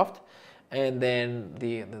that I loved, and then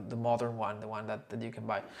the modern one, the one that you can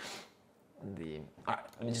buy. All right,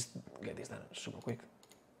 let me just get this done super quick.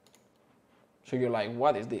 So you're like,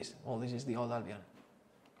 what is this? Oh, this is the old Albion.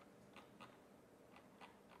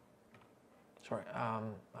 Sorry.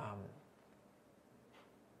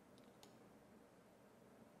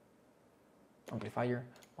 Amplifier,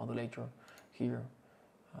 modulator, here,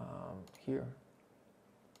 here,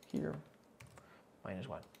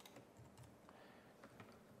 -1.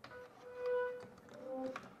 All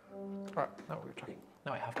right, now we're talking.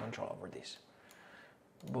 Now I have control over this.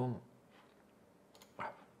 Boom.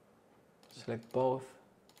 Select both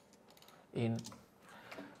in.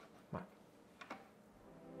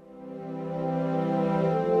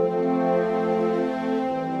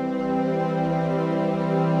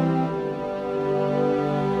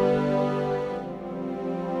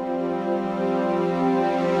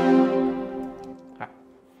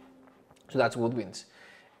 So that's woodwinds,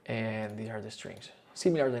 and these are the strings.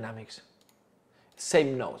 Similar dynamics,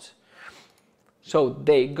 same notes. So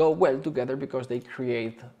they go well together because they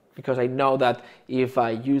create, because I know that if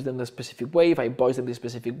I use them a specific way, if I voice them this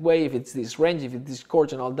specific way, if it's this range, if it's this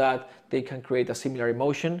chords and all that, they can create a similar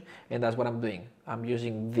emotion, and that's what I'm doing. I'm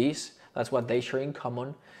using this, that's what they share in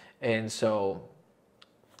common, and so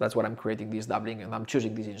that's what I'm creating, this doubling, and I'm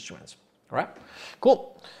choosing these instruments. All right,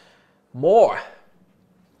 cool. More.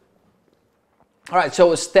 All right,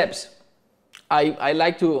 so steps. I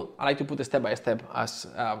like to put the step by step as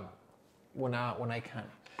when I can.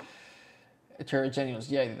 Heterogeneous.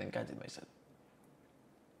 Yeah, I didn't catch it myself.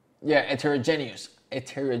 Yeah, heterogeneous.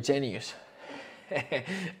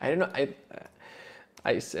 I don't know.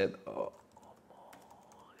 I said. Oh.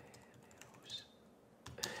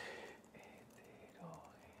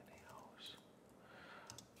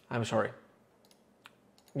 I'm sorry.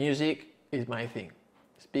 Music is my thing.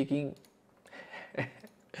 Speaking.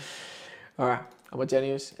 All right,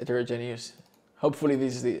 homogeneous, heterogeneous. Hopefully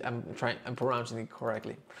this is I'm pronouncing it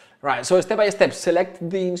correctly. Right, so step by step, select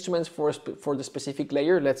the instruments for the specific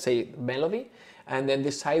layer, let's say melody, and then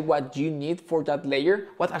decide what you need for that layer.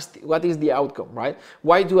 What is the outcome, right?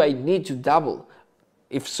 Why do I need to double?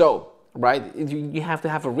 If so, right, you have to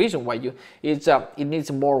have a reason why it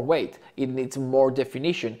needs more weight, it needs more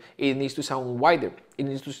definition, it needs to sound wider, it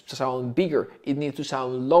needs to sound bigger, it needs to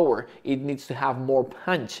sound lower, it needs to have more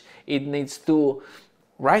punch, it needs to,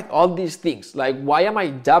 right, all these things. Like, why am I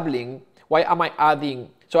doubling? Why am I adding?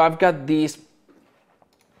 So I've got this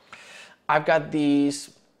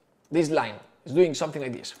line, it's doing something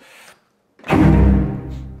like this.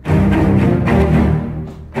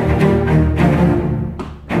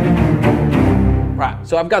 Right,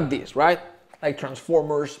 so I've got this, right? Like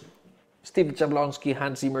Transformers, Steve Jablonsky,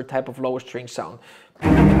 Hans Zimmer type of lower string sound.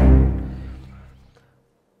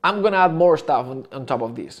 I'm gonna add more stuff on top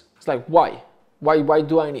of this. It's like, why? Why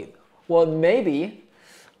do I need? Well, maybe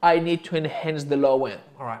I need to enhance the low end.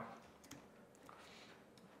 All right.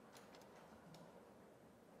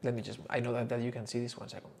 Let me just, I know that you can see this, 1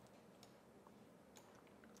 second.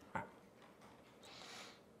 All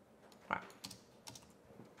right.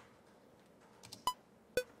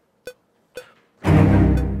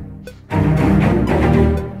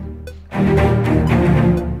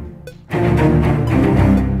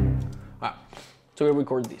 So we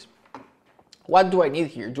record this. What do I need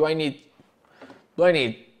here? Do I need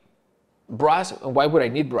brass? And why would I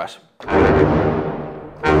need brass?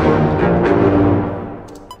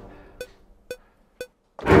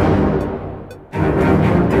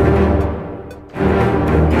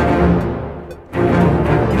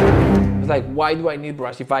 It's like, why do I need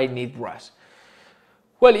brass if I need brass?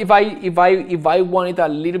 Well, if I want it a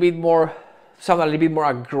little bit more, sound a little bit more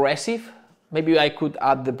aggressive, maybe I could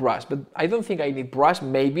add the brass, but I don't think I need brass.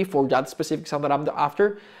 Maybe for that specific sound that I'm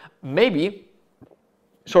after, maybe.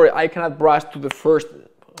 Sorry, I can add brass to the first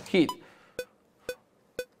hit.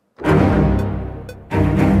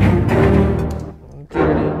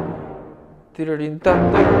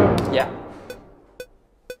 Yeah.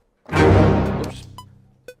 Oops.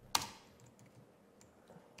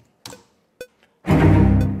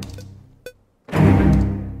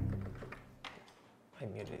 I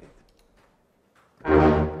muted it.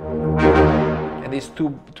 And it's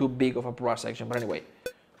too big of a brass section, but anyway.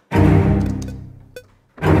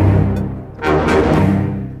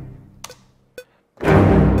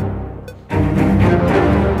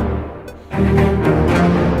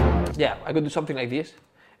 Yeah, I could do something like this,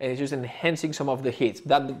 and it's just enhancing some of the hits.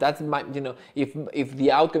 That's my, you know, if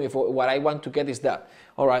the outcome, if what I want to get is that,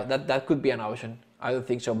 all right, that could be an option. I don't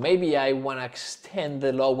think so. Maybe I want to extend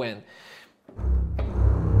the low end.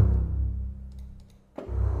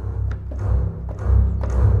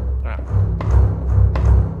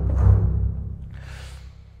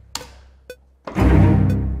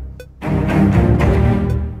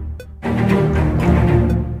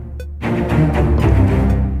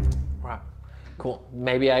 Cool.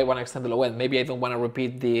 Maybe I want to extend the low end. Maybe I don't want to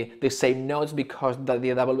repeat the same notes because the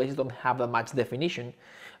double basses don't have that much definition.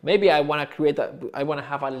 Maybe I want to I want to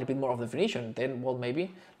have a little bit more of definition. Then, well,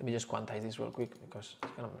 maybe let me just quantize this real quick because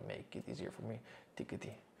it's gonna make it easier for me.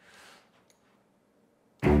 Tickety.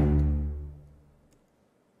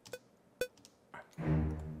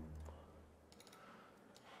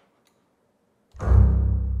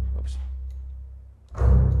 Oops.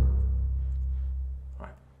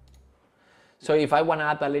 So if I want to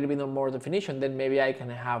add a little bit more definition, then maybe I can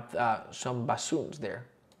have some bassoons there.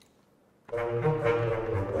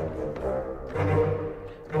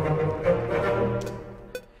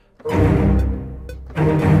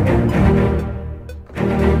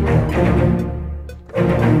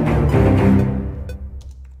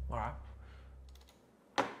 All right.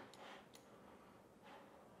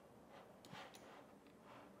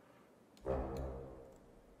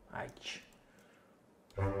 Ouch.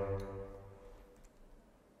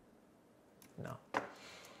 No. The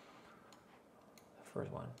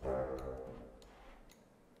first one.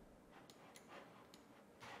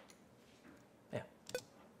 Yeah.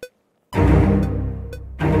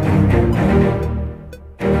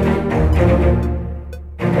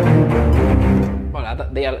 Well,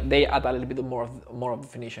 they add a little bit more of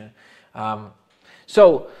definition.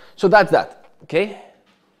 So that's that. Okay.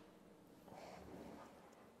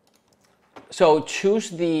 So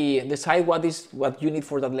decide what you need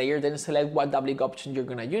for that layer, then select what doubling option you're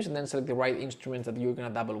gonna use, and then select the right instruments that you're gonna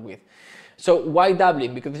double with. So why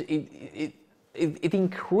doubling? Because it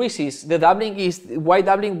increases, the doubling is, why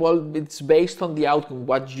doubling? Well, it's based on the outcome,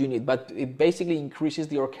 what you need, but it basically increases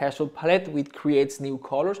the orchestral palette, which creates new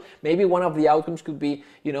colors. Maybe one of the outcomes could be,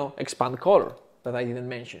 you know, expand color, that I didn't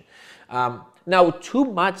mention. Now, too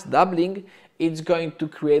much doubling, it's going to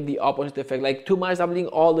create the opposite effect, like too much doubling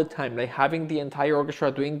all the time, like having the entire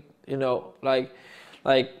orchestra doing, you know, like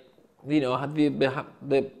you know,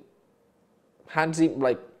 the Hans Zimmer,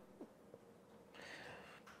 like,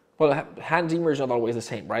 well, Hans Zimmer is not always the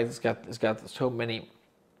same, right? It's got so many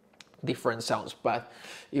different sounds. But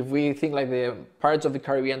if we think like the Pirates of the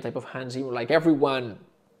Caribbean type of Hans Zimmer, like everyone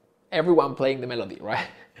playing the melody, right?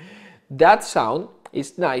 That sound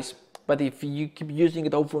is nice. But if you keep using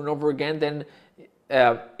it over and over again, then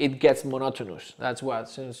it gets monotonous. That's what.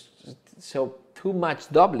 So too much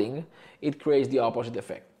doubling, it creates the opposite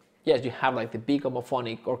effect. Yes, you have like the big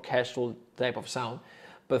homophonic orchestral type of sound,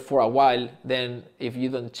 but for a while, then if you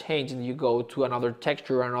don't change and you go to another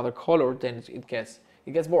texture, another color, then it gets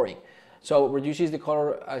boring. So reduces the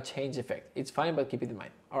color change effect. It's fine, but keep it in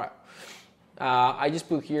mind. All right. I just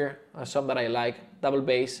put here some that I like: double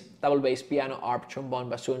bass, piano, arp, trombone,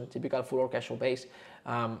 bassoon, typical full orchestral bass.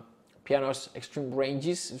 Piano's extreme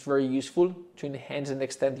ranges is very useful to enhance and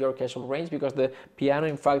extend the orchestral range, because the piano,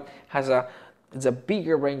 in fact, has a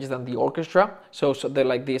bigger range than the orchestra. So they're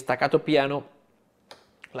like the staccato piano.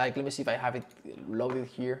 Like, let me see if I have it loaded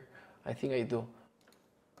here. I think I do.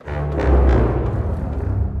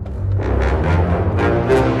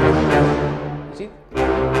 Is it?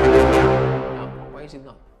 No, is it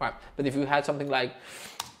not? Right. But if you had something like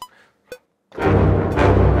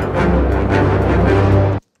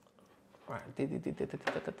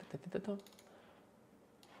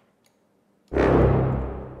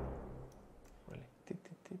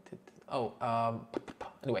oh,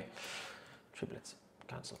 anyway, triplets,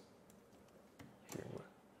 cancel. Here we go.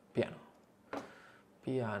 Piano,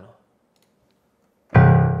 piano.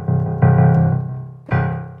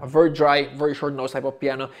 A very dry, very short notes type of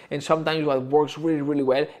piano, and sometimes what works really, really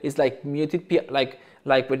well is like muted piano,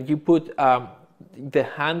 like when you put the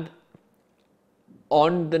hand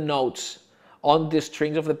on the notes, on the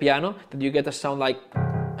strings of the piano, then you get a sound like,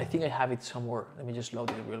 I think I have it somewhere. Let me just load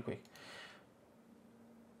it real quick.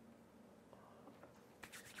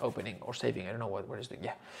 Opening or saving, I don't know what it's doing.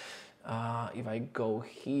 Yeah. If I go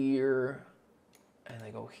here, and I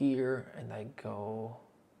go here, and I go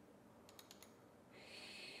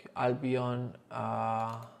Albion,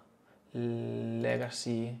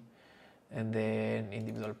 Legacy, and then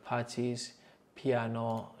individual patches,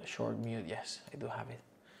 piano, short mute. Yes, I do have it.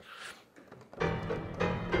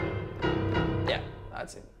 Yeah,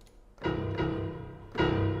 that's it.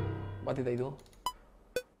 What did I do?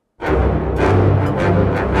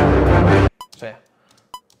 So yeah.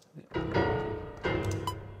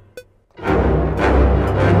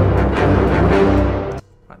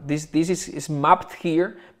 This is mapped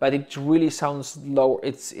here, but it really sounds lower.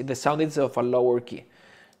 The sound is of a lower key.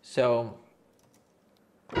 So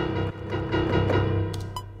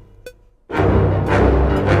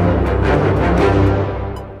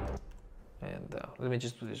and let me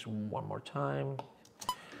just do this one more time.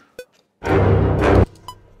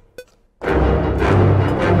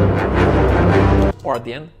 Or at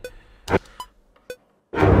the end.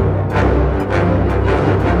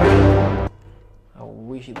 I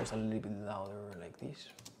wish it was a little bit louder like this.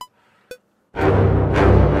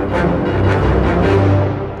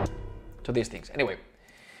 So these things. Anyway,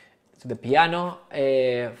 so the piano,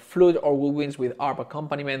 flute or woodwinds with harp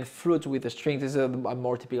accompaniment, flutes with the strings. This is a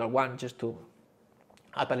more typical one, just to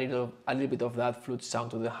add a little bit of that flute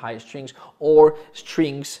sound to the high strings, or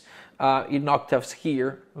strings in octaves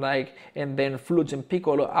here, like, and then flutes and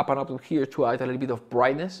piccolo up and up here to add a little bit of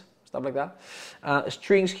brightness, stuff like that.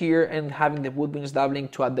 Strings here and having the woodwinds doubling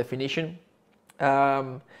to add definition.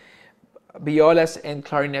 Violas and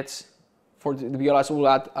clarinets. For the violas will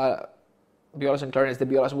add violas and clarinets. The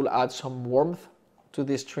violas will add some warmth to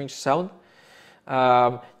the string sound.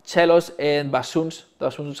 Cellos and bassoons. The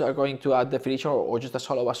bassoons are going to add definition or just a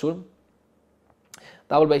solo bassoon.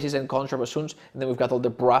 Double basses and contrabassoons, and then we've got all the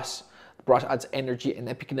brass. The brass adds energy and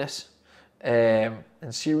epicness and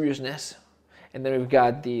seriousness. And then we've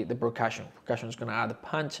got the percussion. Percussion is going to add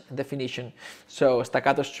punch and definition. So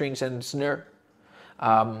staccato strings and snare,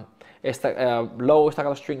 low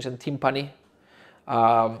staccato strings and timpani,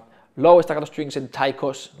 low staccato strings and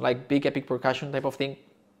taikos, like big epic percussion type of thing.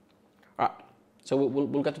 So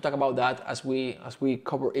we'll get to talk about that as we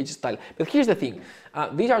cover each style. But here's the thing: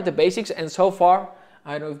 these are the basics, and so far,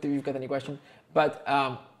 I don't know if you've got any question, but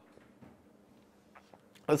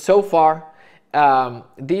so far,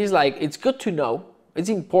 these, like, it's good to know, it's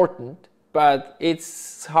important, but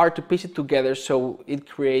it's hard to piece it together so it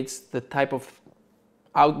creates the type of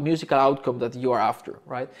musical outcome that you are after,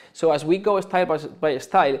 right? So as we go style by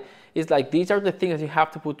style, it's like these are the things that you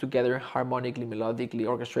have to put together harmonically, melodically,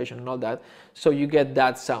 orchestration, and all that, so you get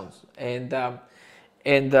that sound. And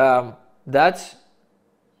that's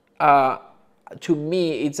to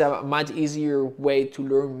me, it's a much easier way to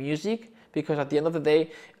learn music, because at the end of the day,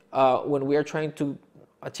 when we are trying to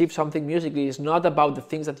achieve something musically, it's not about the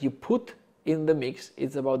things that you put in the mix,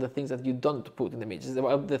 it's about the things that you don't put in the mix. It's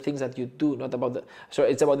about the things that you do, not about the, so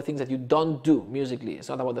it's about the things that you don't do musically. It's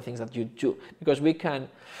not about the things that you do, because we can,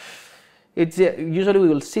 it's usually we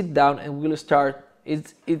will sit down and we'll start,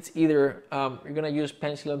 it's either you're gonna use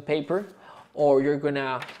pencil and paper, or you're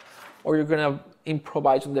gonna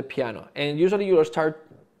improvise on the piano, and usually you'll start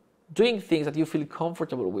doing things that you feel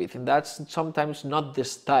comfortable with, and that's sometimes not the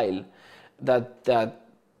style that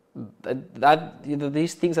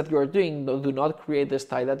these things that you are doing do not create the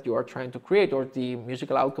style that you are trying to create or the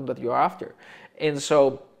musical outcome that you are after. And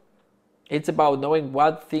so it's about knowing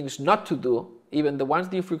what things not to do, even the ones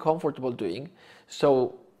that you feel comfortable doing.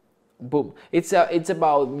 So boom, it's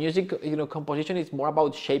about music, composition. It's more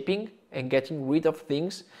about shaping and getting rid of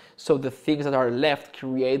things, so the things that are left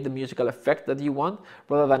create the musical effect that you want,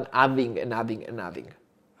 rather than adding and adding and adding.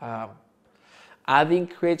 Adding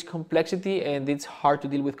creates complexity, and it's hard to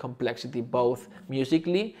deal with complexity, both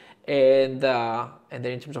musically and then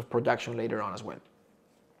in terms of production later on as well.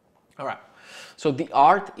 All right, so the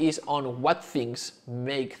art is on what things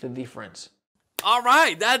make the difference. All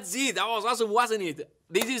right, that's it. That was awesome, wasn't it?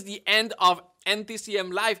 This is the end of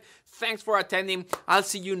NTCM Live. Thanks for attending. I'll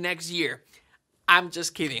see you next year. I'm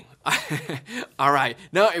just kidding. All right.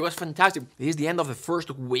 No, it was fantastic. This is the end of the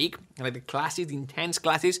first week, like the classes, the intense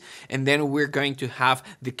classes, and then we're going to have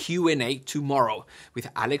the Q&A tomorrow with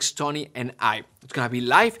Alex, Tony, and I. It's gonna be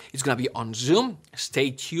live. It's gonna be on Zoom. Stay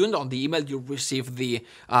tuned. On the email, you'll receive the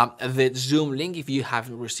Zoom link if you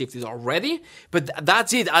haven't received it already. But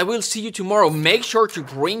that's it. I will see you tomorrow. Make sure to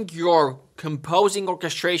bring your composing,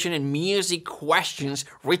 orchestration, and music questions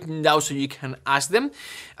written down so you can ask them.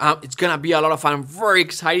 It's gonna be a lot of fun. I'm very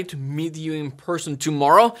excited to meet you in person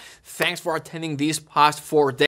tomorrow. Thanks for attending these past 4 days.